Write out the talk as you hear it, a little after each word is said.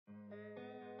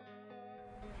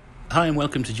Hi and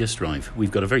welcome to Just Drive.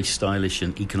 We've got a very stylish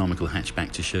and economical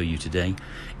hatchback to show you today.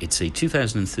 It's a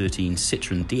 2013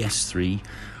 Citroen DS3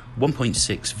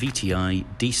 1.6 VTI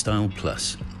Dstyle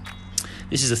Plus.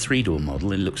 This is a 3-door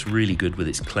model. It looks really good with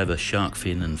its clever shark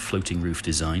fin and floating roof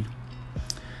design.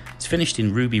 It's finished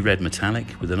in ruby red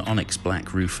metallic with an Onyx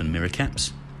Black roof and mirror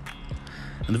caps.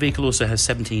 And the vehicle also has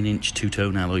 17-inch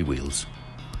two-tone alloy wheels.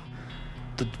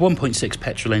 The 1.6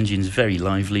 petrol engine is very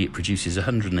lively. It produces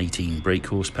 118 brake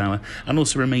horsepower and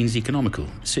also remains economical.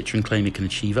 Citroen claim it can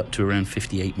achieve up to around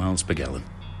 58 miles per gallon.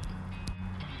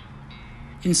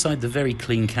 Inside the very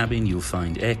clean cabin you'll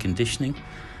find air conditioning.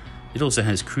 It also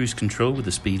has cruise control with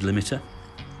a speed limiter.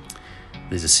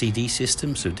 There's a CD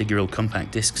system, so dig your old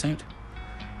compact discs out.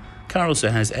 Car also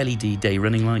has LED day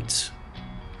running lights,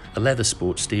 a leather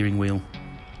sports steering wheel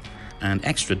and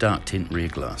extra dark tint rear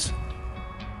glass.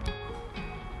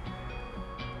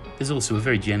 There's also a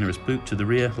very generous boot to the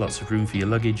rear, lots of room for your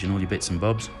luggage and all your bits and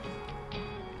bobs.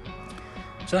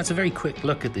 So that's a very quick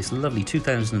look at this lovely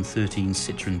 2013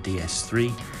 Citroen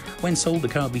DS3. When sold, the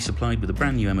car will be supplied with a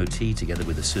brand new MOT together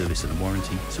with a service and a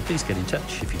warranty, so please get in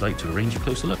touch if you'd like to arrange a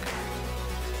closer look.